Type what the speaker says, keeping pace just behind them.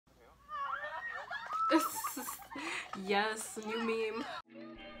Yes, new meme.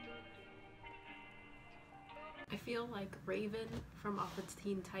 I feel like Raven from Off of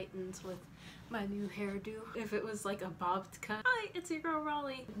Teen Titans with my new hairdo. If it was like a bobbed cut. Hi, it's your girl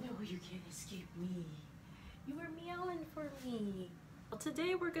Raleigh. No, you can't escape me. You were meowing for me. Well,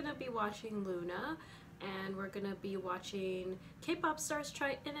 today we're gonna be watching LOONA, and we're gonna be watching K-pop stars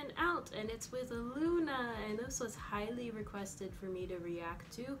try in and out, and it's with LOONA, and this was highly requested for me to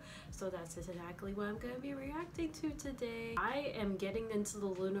react to, so that's exactly what I'm gonna be reacting to today. I am getting into the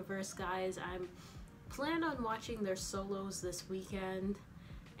LOONAverse, guys. I'm plan on watching their solos this weekend,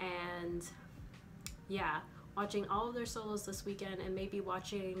 and yeah, watching all of their solos this weekend, and maybe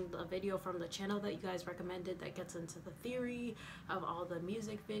watching a video from the channel that you guys recommended that gets into the theory of all the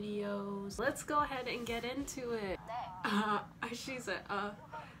music videos. Let's go ahead and get into it. She said,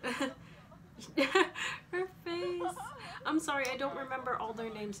 her face. I'm sorry, I don't remember all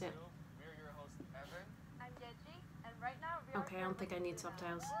their names yet. I'm Yeo-jin, and right now Okay, I don't think I need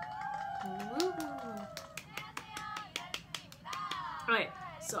subtitles. Alright,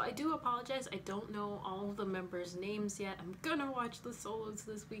 so I do apologize, I don't know all of the members' names yet. I'm gonna watch the solos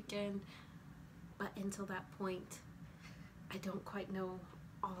this weekend, but until that point, I don't quite know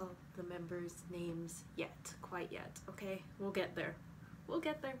all the members' names yet, quite yet, okay? We'll get there. We'll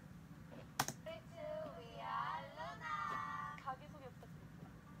get there.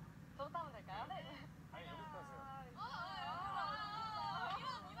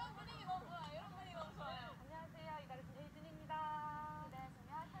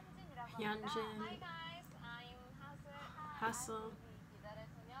 Hyun-jin, Hi guys, I'm Ha-seul,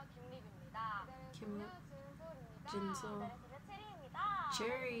 Jin-soul,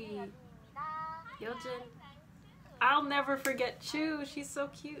 Cherry, Yeo-jin. I'll never forget Chu, she's so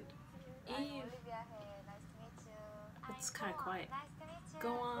cute. Eve. It's kind of quiet. Go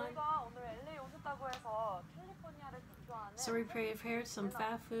on. So we prepared some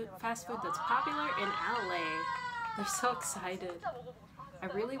fast food that's popular in LA. They're so excited. I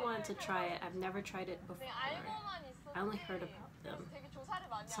really wanted to try it. I've never tried it before. I only heard about them.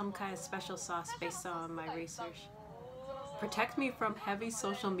 Some kind of special sauce based on my research. Protect me from heavy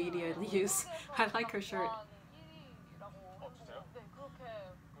social media use. I like her shirt.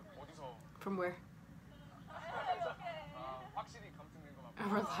 From where? A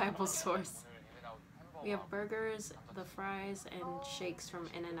reliable source. We have burgers, the fries, and shakes from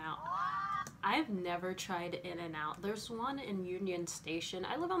In-N-Out. I've never tried In-N-Out. There's one in Union Station.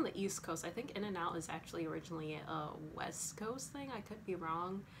 I live on the East Coast. I think In-N-Out is actually originally a West Coast thing. I could be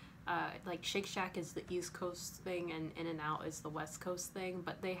wrong. Like Shake Shack is the East Coast thing and In-N-Out is the West Coast thing.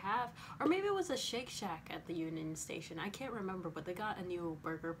 But they have, or maybe it was a Shake Shack at the Union Station. I can't remember, but they got a new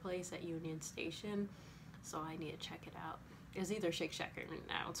burger place at Union Station. So I need to check it out. It was either Shake Shack or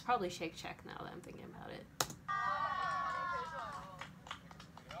In-N-Out. It's probably Shake Shack now that I'm thinking about it.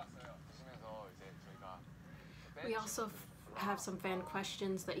 We also have some fan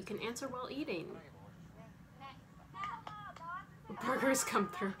questions that you can answer while eating. Burgers come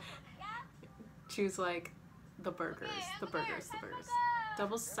through. Choose like the burgers, the burgers, the burgers.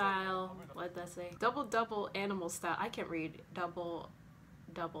 Double style, what did that say? Double animal style. I can't read. Double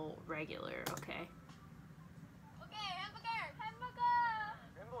regular, okay.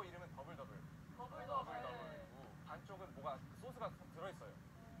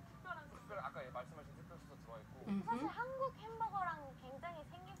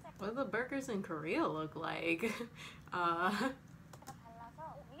 What do the burgers in Korea look like?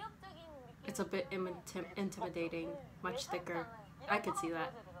 It's a bit intimidating, much thicker. I could see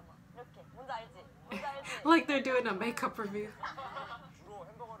that. Like they're doing a makeup review.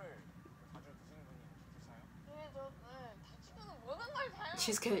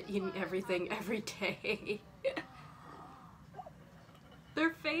 She's gonna eat everything every day.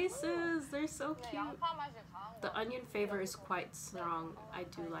 Their faces, they're so cute. The onion flavor is quite strong. I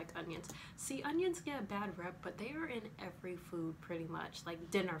do like onions. See, onions get a bad rep, but they are in every food pretty much. Like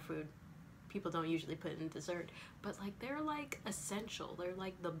dinner food. People don't usually put it in dessert. But like they're like essential. They're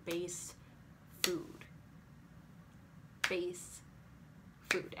like the base food. Base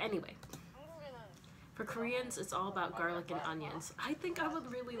food. Anyway. For Koreans, it's all about garlic and onions. I think I would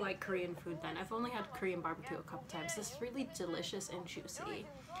really like Korean food then. I've only had Korean barbecue a couple times. This is really delicious and juicy.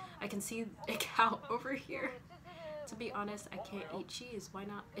 I can see a cow over here. To be honest, I can't eat cheese. Why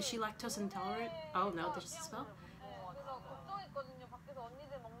not? Is she lactose intolerant? Oh no, does she smell?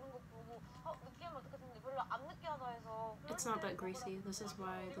 It's not that greasy. This is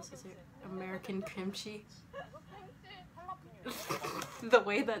why this is American kimchi. The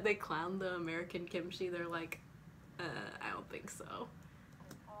way that they clown the American kimchi, they're like, I don't think so.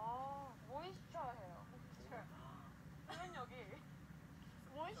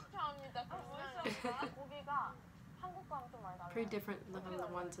 시켜합니다. 고기가 한국과는 좀 많이 달라요. Pretty different than the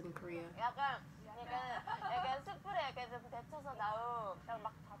ones in Korea. 약간 스프를 약간 좀 데쳐서 나온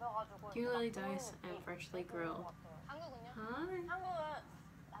막 잡아가지고 Newly diced and freshly grilled. 한국은요? Hi. 한국은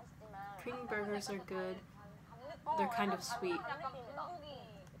맛있지만 Cream burgers are good. They're kind of sweet.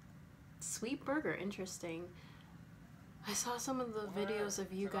 Sweet burger, interesting. I saw some of the videos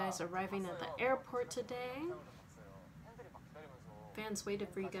of you guys arriving at the airport today. Fans waited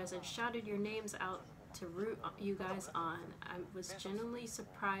for you guys and shouted your names out to root you guys on. I was genuinely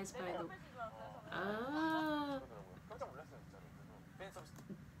surprised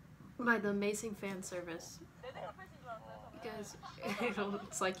by the amazing fan service. You guys,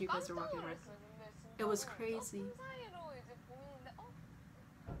 it's like you guys are walking around. It was crazy.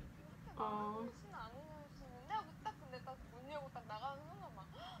 Aww.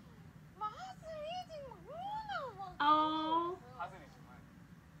 Oh.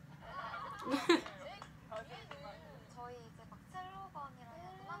 저희 이제 막 슬로건이랑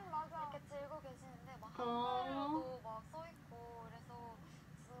이렇게 들고 계시는데 막 한글로도 막 써 있고 그래서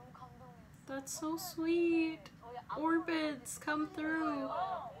너무 감동이었어요. That's so sweet. Orbits come through.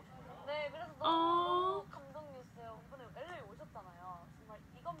 네, 그래서 너무 감동이었어요. 이번에 LA 오셨잖아요. 정말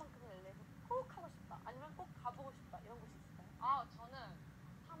이것만큼은 LA에서 꼭 하고 싶다. 아니면 꼭 가보고 싶다. 이런 곳이 있을까요? 아, 저는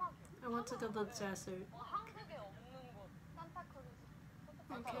사막이요. I want to go to the desert. 한국에 없는 곳. 산타크루즈.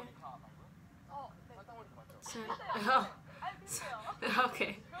 Okay. 네.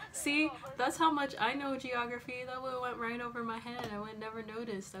 Okay. See, that's how much I know geography. That would went right over my head. I would never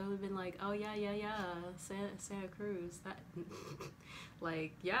noticed. I would have been like, oh yeah, Santa Cruz. That,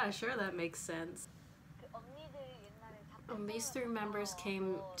 like, yeah, sure, that makes sense. These three members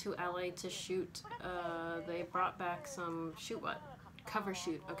came to LA to shoot. They brought back some cover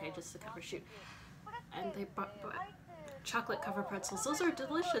shoot. Okay, just a cover shoot. And they brought chocolate covered pretzels. Those are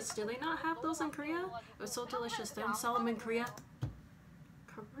delicious. Do they not have those in Korea? It was so delicious. They don't sell them in Korea.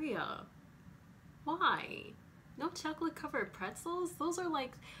 Korea. Why? No chocolate covered pretzels? Those are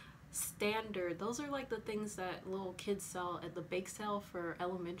like standard. Those are like the things that little kids sell at the bake sale for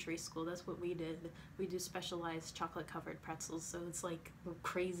elementary school. That's what we did. We do specialized chocolate covered pretzels. So it's like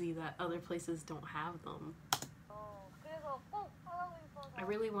crazy that other places don't have them. I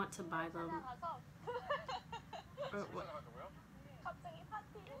really want to buy them.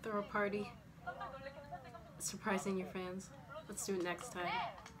 Throw a party. Surprising your fans. Let's do it next time.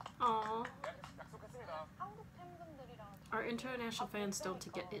 Aww. Our international fans don't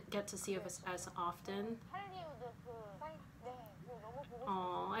get to see us as often.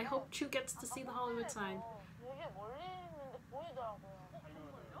 Aww, I hope Chu gets to see the Hollywood sign.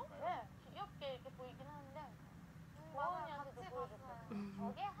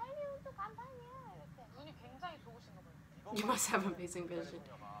 You must have amazing vision.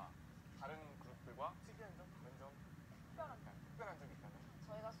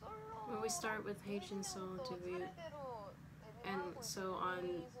 When we start with Hye-jin's solo debut, and so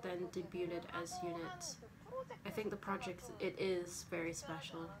on, then debuted as units. I think the project, it is very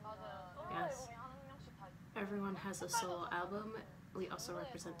special. Yes. Everyone has a solo album. We also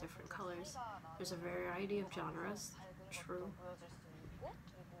represent different colors. There's a variety of genres. True.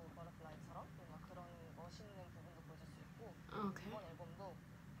 Okay.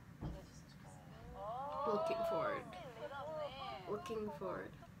 Looking forward. Looking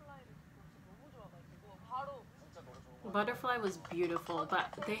forward. Butterfly was beautiful,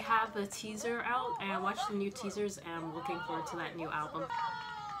 but they have the teaser out, and I watched the new teasers, and I'm looking forward to that new album.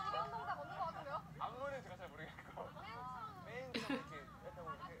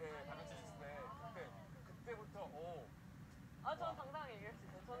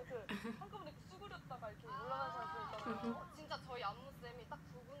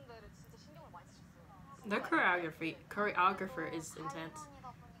 The choreographer is intense.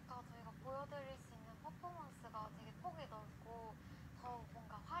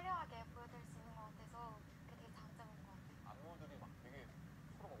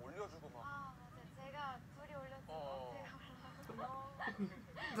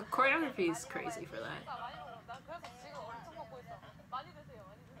 The choreography is crazy for that.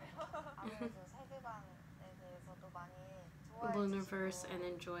 Loonaverse and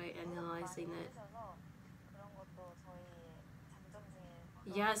enjoy analyzing it.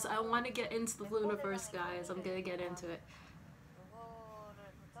 Yes, I want to get into the Loonaverse, guys. I'm gonna get into it.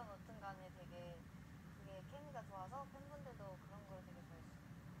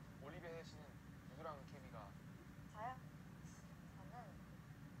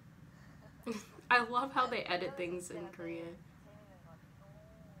 I love how they edit things in Korea.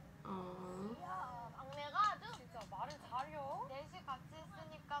 Aww.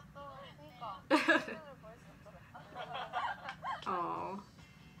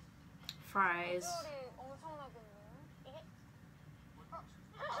 eyes. 비주얼이 엄청나겠네. 이게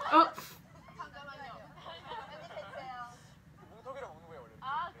Oh, 잠깐만요. 편집해주세요. 뭉텅이랑 먹는 거예요 원래.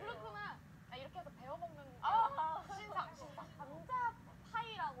 아 그렇구나. 아, 이렇게 해서 배워 먹는 신상. 감자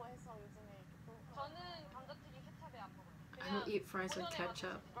파이라고 해서 요즘에 이렇게 또. 저는 감자튀김 케찹에 안 먹어요. I don't eat fries with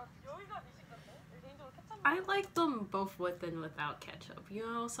ketchup. 여기가 미식 건데? 개인적으로 케찹 I like them both with and without ketchup. You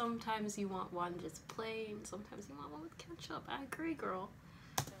know, sometimes you want one just plain, sometimes you want one with ketchup. I agree, girl.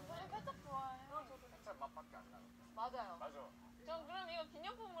 저는 케찹 좋아해요. 케찹 맛밖에 안 나요. 맞아요. 맞아. 전 그럼 이거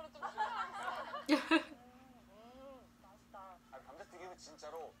기념품으로 좀 추가하겠어요. 맛있다. 아 감자튀김은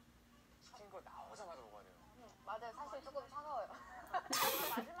진짜로 시킨 거 나오자마자 먹어야 돼요. 맞아요. 사실 조금 차가워요.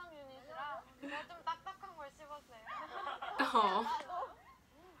 마지막 유닛이라 제가 좀 딱딱한 걸 씹었어요. Oh.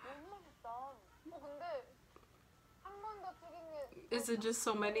 너무 맛있다. 근데 한 번 더 튀긴 게 Is it just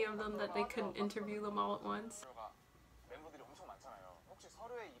so many of them that they couldn't interview them all at once? 멤버들이 엄청 많잖아요. 혹시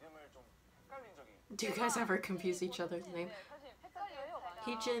서로의 이름을 좀 헷갈린 적이? Do you guys ever confuse each other's name? 네, 사실 헷갈려요.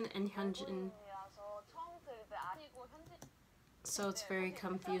 Hee-jin and Hyun-jin. 이라서 처음 들을 때 아니고 현진 So it's very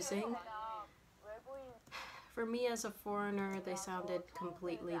confusing. 외부인 For me as a foreigner, they sounded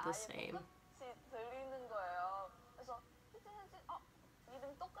completely the same. 들리는 거예요. 그래서 현진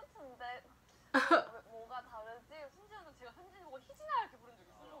이름 똑같은데 뭐가 다르지? 심지어는 제가 현진 보고 희진아 이렇게 부른 적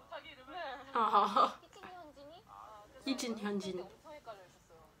있어요. 자기 이름을. Oh. 희진이 현진이? Hee-jin, Hyun-jin. 엄청 헷갈려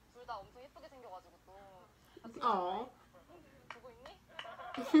있었어요. 둘 다 엄청 예쁘게 생겨가지고 또. Oh. 보고 있니?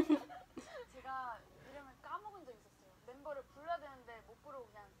 제가 이름을 까먹은 적 있었어요. 멤버를 불러야 되는데 못 부르고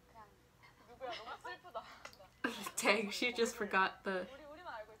그냥 누구야 너무 슬프다. Dang, she just forgot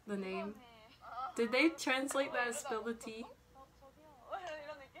우리만 알고 있어. the name. Did they translate that as spill the tea? 저기요.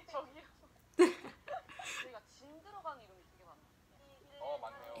 이런 느낌. 저기요. 저희가 진 들어가는 이름이 되게 많아.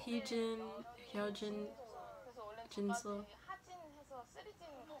 맞네요. Hee-jin, Yeo-jin, 그래서 원래 Jin-soul. 하진 해서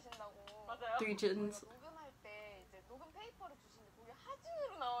 3진 가신다고. 맞아요. 3jins. 녹음할 때 이제 녹음 페이퍼를 주시는데 거기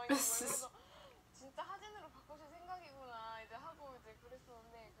하진으로 나와 있는 거예요. 그래서 진짜 하진으로 바꾸실 생각이구나 이제 하고 이제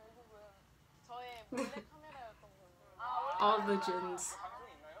그랬었는데 결국은 저의 몰래 카메라였던 거예요. All the jins.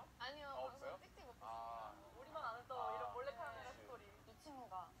 방송이 있나요? 아니요. 없어요? 방송 찍지 못했어요. 우리만 아는 또 이런 몰래 카메라 스토리. 이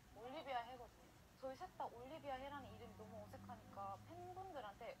친구가 올리비아 해거든요. 저희 셋 다 올리비아 해라는 이름이 너무 어색하니까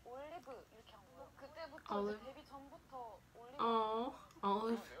팬분들한테 올리브 이렇게 한 거예요. 그때부터 이제 Olive. 데뷔 전부터 올리브. Oh,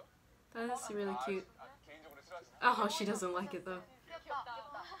 Olive. 그러세요? That is really cute. 개인적으로 싫어하시나요? Oh, she doesn't like it though. 귀엽다.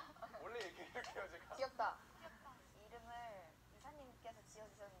 원래 이렇게 해요 제가. 귀엽다. 이름을 이사님께서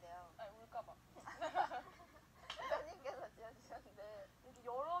지어주셨는데요. 아 울까봐. 이사님께서 지어주셨는데 이렇게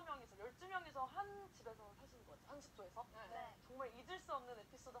여러 명이서 12명이서 한 집에서 사시는 거죠. 한 숙소에서. 네. 정말 잊을 수 없는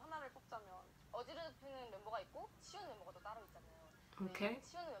에피소드 하나를 꼽자면 어지럽히는 멤버가 있고 치우는 멤버가 또 따로 있잖아요. Okay.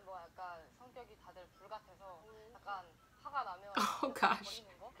 치우는 멤버가 약간 성격이 다들 불같아서 약간 화가 나면 Oh gosh.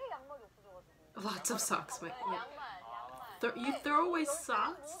 버리는 거. 양말이 없어져가지고. Lots of socks, man. 양말. You throw away 여기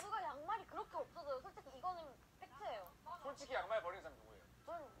socks? 모두가 양말이 그렇게 없어져요. 솔직히 이거는 팩트예요. 솔직히 양말 버리는 사람 누구예요?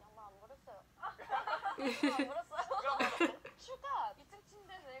 전 양말 안 버렸어요. 안 버렸어요. 슈가 2층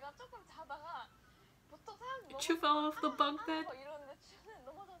침대에서 내가 조금 자다가 보통 사람들이 Chu fell off the bunk bed? 이러는데 슈는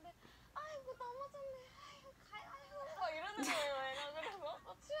넘어졌는데 아이고 넘어졌네. 아이고 막 이러는 거예요. 내가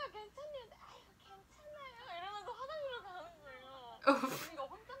그래서 슈야 괜찮니? 아이고 괜찮아요. 이러면서 화장실로 가는 거예요. 우리가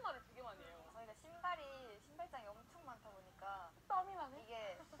혼잣말을 되게 많이 해요. 저희가 신발장이 엄청 많다 보니까 땀이 나네.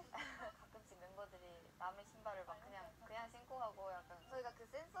 이게 가끔씩 멤버들이 남의 신발을 막 그냥 신고 가고 약간 저희가 그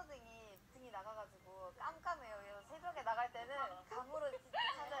센서 등이 나가가지고 깜깜해요. 그래서 새벽에 나갈 때는 감으로 진짜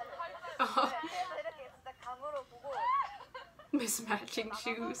찾아야 돼요. 그래서 이렇게 진짜 감으로 보고 Mismatching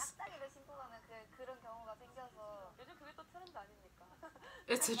shoes. 짝짝이를 신고 가는 그런 경우가 생겨서 요즘 그게 또 트렌드 아닙니까?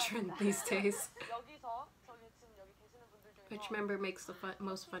 It's a trend these days. 여기서 저기 지금 여기 계시는 분들 중에서 Which member makes the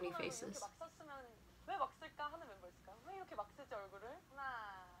most funny 이렇게 faces? 막 썼으면 왜 막 쓸까 하는 멤버 있을까요? 왜 이렇게 막 쓰지 얼굴을?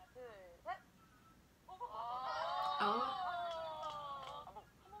 하나, 둘, 셋. Oh. 한번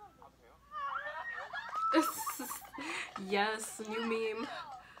봐도 돼요? Yes, new meme.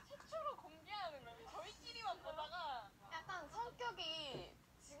 최초로 공개하는 거예요. 저희끼리만 보다가 약간 성격이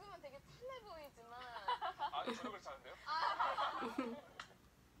지금은 되게 찬해 보이지만 아니 저도 그렇지 않은데요?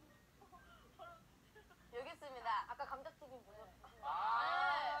 여기 있습니다. 아까 감자튀김 보셨죠? 네,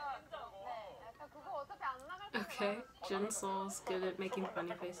 약간 그거 어차피 안 나갈 거예요. Okay, Jin-soul's good at making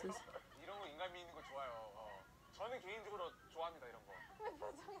funny faces. 이런 거 인간미 있는 거 좋아요. 저는 개인적으로 좋아합니다 이런 거.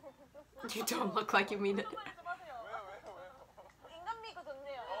 You don't look like you mean it. 왜요? 인간미 있고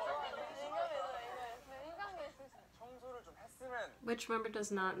좋네요. 인간미 있으시죠? 청소를 좀 했으면. Which member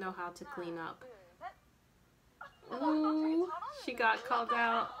does not know how to clean up? 둘, 셋. Ooh, she got called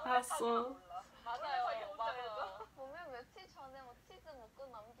out. Ha-seul. 맞아요. 보면 며칠 전에 뭐 치즈 먹고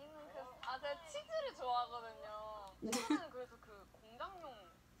남기는 그 제가 치즈를 좋아하거든요. 치즈는 그래서 그 공장용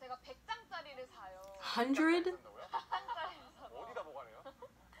제가 100장짜리를 사요. 100? 100장짜리를 사서 어디다 보관해요?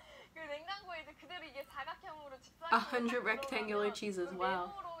 그 냉장고에 이제 그대로 이게 사각형으로 직사각형으로 100 rectangular cheeses. Wow.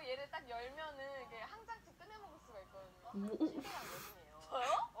 메모로 얘를 딱 열면은 이게 한 장씩 꺼내 먹을 수가 있거든요. 뭐? 최대한 여신이에요. 저요?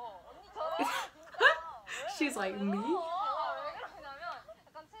 언니 저요? 진짜. She's like me? 왜 그러냐면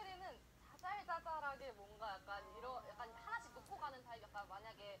약간 체리는 자잘자잘하게 뭔가 약간 약간 하나씩 놓고 가는 타입. 약간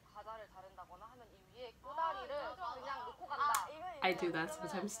만약에 과자를 자른다거나 하면 이 위에 꼬다리를 그냥 놓고 간다. I do that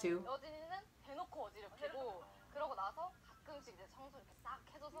sometimes too. 여진이는 대놓고 어지럽히고 그러고 나서 가끔씩 이제 청소 이렇게 싹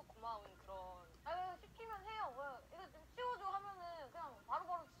해줘서 고마운 그런. 아유 시키면 해요. 뭐 이거 좀 치워줘 하면은 그냥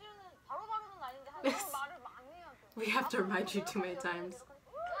바로바로 치우는 바로바로는 아닌데 한 너무 말을 많이 해야 돼. We have to remind you too many times.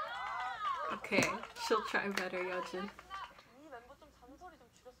 Okay, she'll try better, Yeo-jin. 이 멤버 좀 잔소리 좀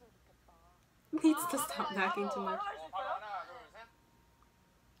줄였으면 좋겠다. Needs to stop nagging too much. 바로 하나, 둘, 셋.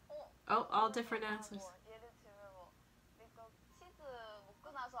 Oh, all different answers. 예를 들면 뭐 이거 치즈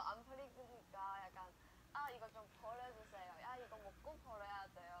먹고 나서 안 버리니까 약간 이거 좀 버려주세요. 이거 먹고 버려야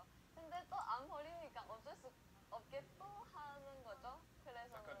돼요. 근데 또 안 버리니까 어쩔 수 없게 또 하는 거죠.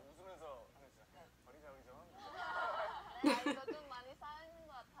 그래서 약간 웃으면서 하는 진짜 버리자 우리 좀. 이거 좀 많이 쌓이는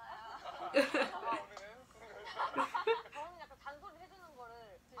것 같아요. 오늘은 저는 약간 잔소리 해주는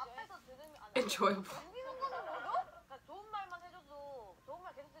거를 앞에서 들으면 안 Enjoyable. 우기는 거는 뭐죠? 그러니까 좋은 말만 해줘도 좋은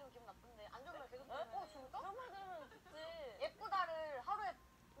말 계속 들으면 기분 나쁜데 안 좋은 말 계속 들으면 진짜? 좋은 말 들으면 좋지. 예쁘다를 하루에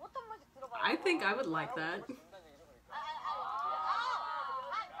 5,000번씩 들어봐요. I think I would like that. 준다는 얘기죠 그러니까.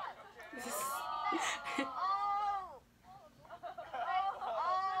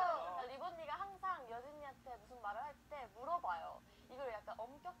 리본니가 항상 여진이한테 무슨 말을 할 때 물어봐요. 이걸 약간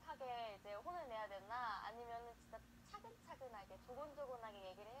엄격하게 이제 혼을 내야 되나 아니면 진짜 차근차근하게 조곤조곤하게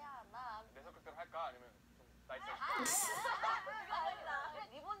얘기를 해야 하나. 내 성격대로 할까 아니면 좀 나이스.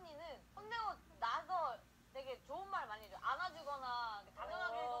 리본니는 혼내고 나서 되게 좋은 말 많이 해줘. 안아주거나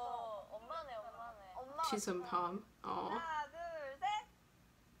당연하게 해줘서 엄마네. 엄마. She's a mom. Oh. 하나, 둘, 셋.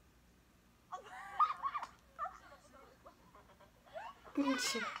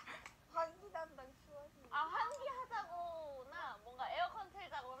 환기 담당 추워지. 환기하자거나 뭔가 에어컨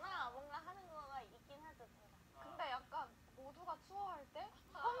틀자거나 뭔가 하는 거가 있긴 하죠. 근데 약간 모두가 추워할 때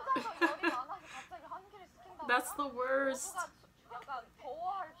혼자서 열이 많아서 갑자기 환기를 시킨다거나. That's the worst. 모두가 약간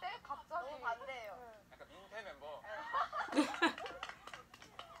더워할 때 갑자기 반대예요. 약간 민폐 멤버.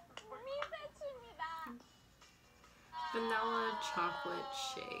 미세추입니다. Vanilla chocolate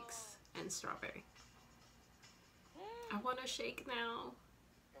shakes and strawberry. I want a shake now.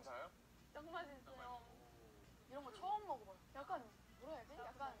 괜찮아요? 너무 맛있어요. 이런 거 처음 먹어봐요. 약간 뭐라 해야지?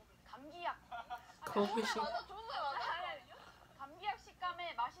 약간 감기약. Cold machine. 맞아, 좋은 말 맞아. 감기약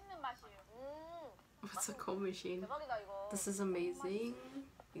식감의 맛있는 맛이에요. What's a cold machine? 대박이다 이거. This is amazing.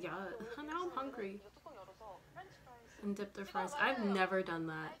 Yeah, now I'm hungry. 이거 뚜껑 열어서 프렌치 프라이스. And dip their fries. I've never done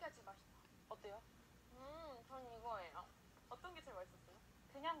that. 딸기가 제일 맛있다. 어때요? 전 이거예요. 어떤 게 제일 맛있었어요?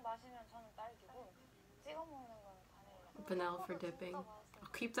 그냥 마시면 저는 딸기고 찍어 먹는 건 바닐라. Vanilla for dipping.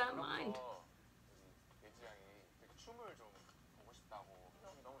 I'll keep that in mind. 예지 양이 되게 춤을 좀 보고 싶다고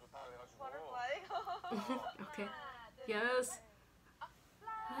춤이 너무 좋다 그래가지고. Okay. Yes.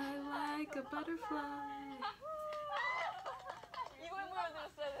 I like a butterfly. 이걸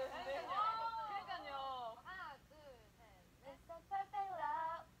보여드렸어야 되는데. 그러니까요. 하나, 둘, 셋. It's a perfect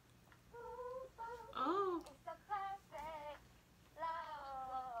love. Oh, It's a perfect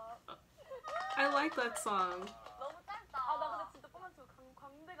love. I like that song. 너무 짧다. 나 근데 진짜 뻥안 치고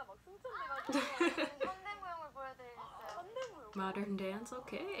광대가 막 승천돼가지고. 현대무용을 보여드리겠어요. 현대무용? Modern dance,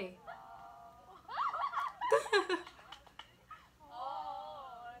 okay.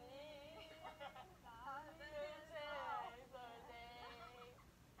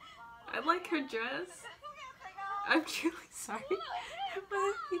 I like her dress. I'm truly sorry. What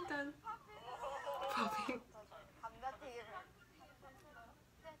have you done? Popping.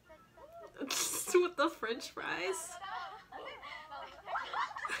 With the french fries.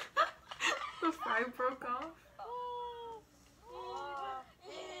 The fry broke off.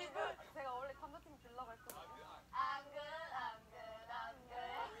 제가 원래 감자튀김 주려고 했거든요.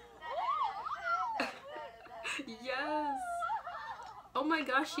 Yes. Oh my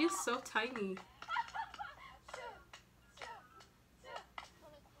gosh, she is so tiny.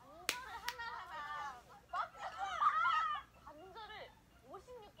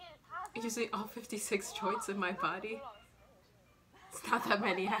 Using all 56 joints in my body. It's not that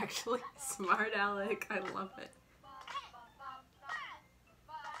many actually. Smart Alec, I love it.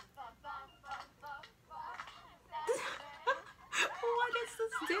 What is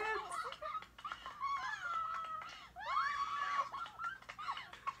this dance?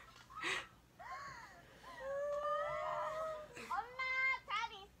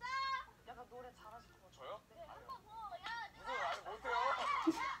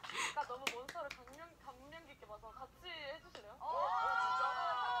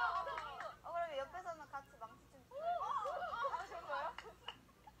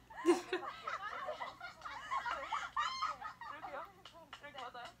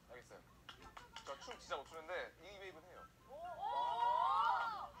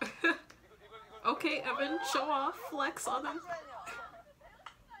 Okay, Evan, show off, flex on him.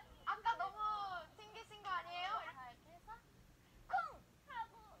 아까 너무 튕기신 거 아니에요? 이렇게 해서 쿵!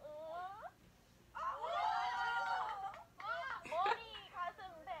 하고 머리, 가슴,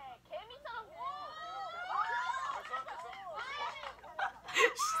 배 개미처럼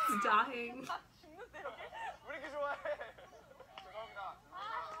She's dying. 죽는데 여기? 왜 이렇게 좋아해?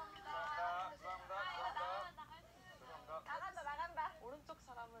 죄송합니다. 나간다. 오른쪽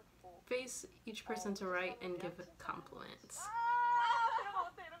사람을 보고 Face each person to right and give compliments.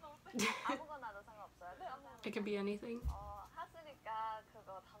 이런 거 못해. 아무거나도 상관없어요. It could be anything. 하스니까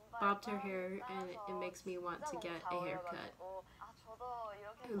그거 단발 Bobbed her hair and it makes me want to get a haircut. 저도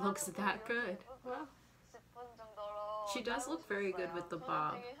이렇게 It looks that good. Wow. 싶은 정도로 She does look very good with the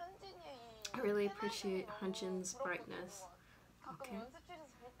bob. 되게 현진이 I really appreciate Hyun-jin's brightness. Okay. 연습실에서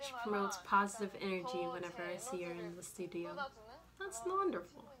She promotes positive energy whenever I see her in the studio. That's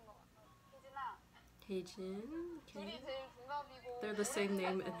wonderful. Hye-jin. Okay. They're the same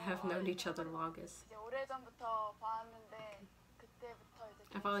name and have known each other longest.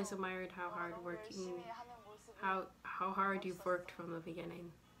 I've always admired how hard you've worked from the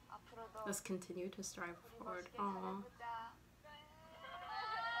beginning. Let's continue to strive forward. Aww.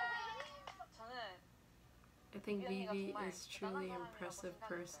 I think Vivi is truly an impressive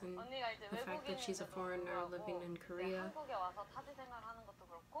person. The fact that she's a foreigner living in Korea.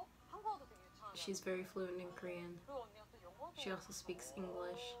 She's very fluent in Korean. She also speaks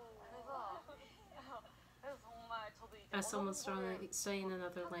English. As someone studying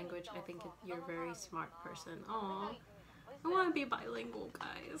another language, I think you're a very smart person. Aww. I want to be bilingual,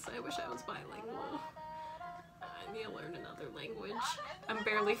 guys. I wish I was bilingual. I need to learn another language. I'm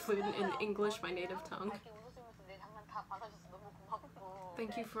barely fluent in English, my native tongue.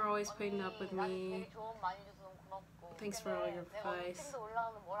 Thank you for always putting up with me. Thanks for all your advice.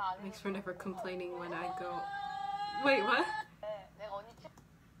 Thanks for never complaining when I go... Wait, what?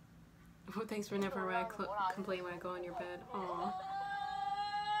 Oh, thanks for never complaining when I go on your bed. Aww.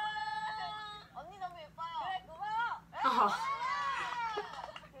 Oh.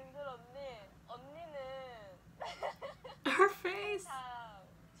 Her face.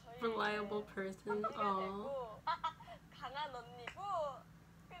 Reliable person. Aww.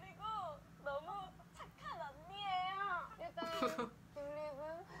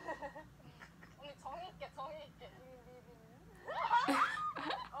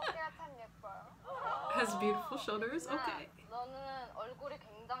 Has beautiful shoulders. Okay.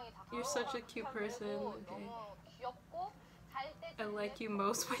 You're such a cute person. Okay. I like you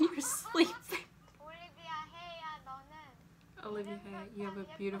most when you're sleeping. Olivia Hay, you have a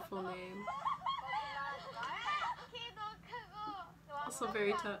beautiful name. Also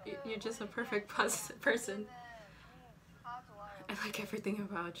very tough. You're just a perfect person. I like everything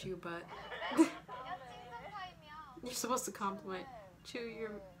about you, but you're supposed to compliment. Chu,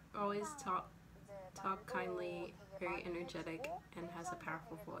 you're always talk kindly, very energetic, and has a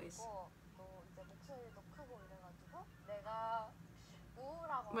powerful voice.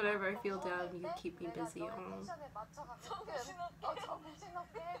 Whenever I feel down, you keep me busy.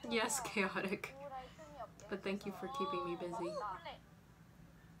 Yes, chaotic. But thank you for keeping me busy.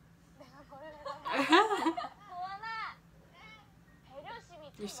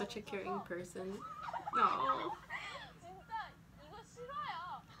 You're such a caring person. No.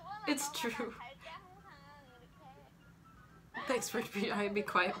 It's true. Thanks for trying to be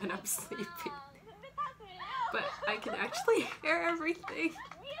quiet when I'm sleeping. But I can actually hear everything.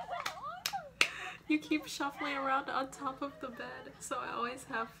 You keep shuffling around on top of the bed, so I always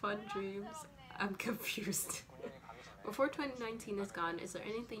have fun dreams. I'm confused. Before 2019 is gone, is there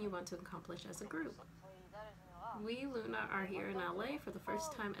anything you want to accomplish as a group? We, LOONA, are here in LA for the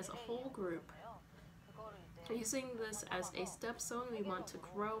first time as a whole group. Using this as a stepstone, we want to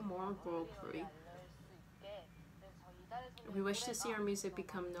grow more globally. We wish to see our music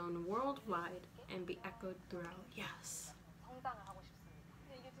become known worldwide and be echoed throughout. Yes.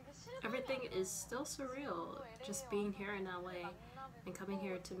 Everything is still surreal, just being here in LA and coming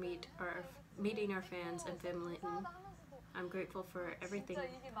here to meeting our fans and family. I'm grateful for everything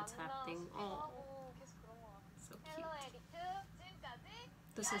that's happening. Oh, so cute.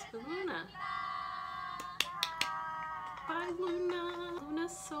 This has been LOONA. Bye, LOONA.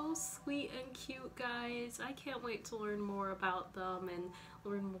 LOONA's so sweet and cute, guys. I can't wait to learn more about them and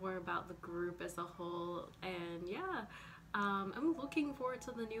learn more about the group as a whole. And yeah, I'm looking forward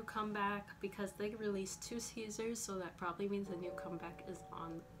to the new comeback because they released 2 teasers, so that probably means a new comeback is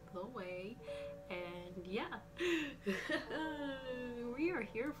on the way. And yeah, we are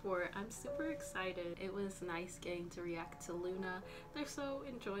here for it. I'm super excited. It was nice getting to react to LOONA. They're so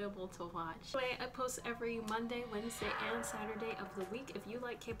enjoyable to watch. Anyway, I post every Monday, Wednesday, and Saturday of the week. If you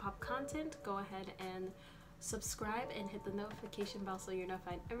like K-pop content, go ahead and subscribe and hit the notification bell so you're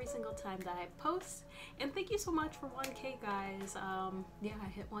notified every single time that I post. And thank you so much for 1K, guys. Yeah, I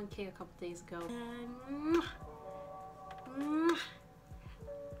hit 1K a couple days ago. And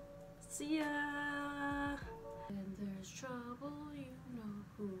see ya. When there's trouble, you know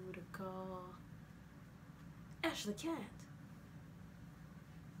who to call. Ashley Cat.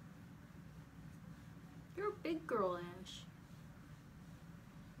 You're a big girl, Ash.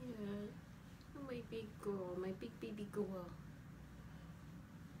 Yeah, you're my big girl, my big baby girl.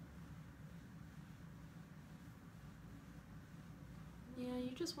 Yeah,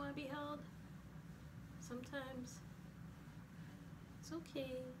 you just want to be held. Sometimes. It's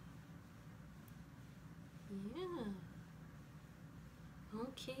okay. Yeah.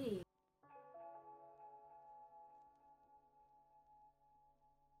 Okay.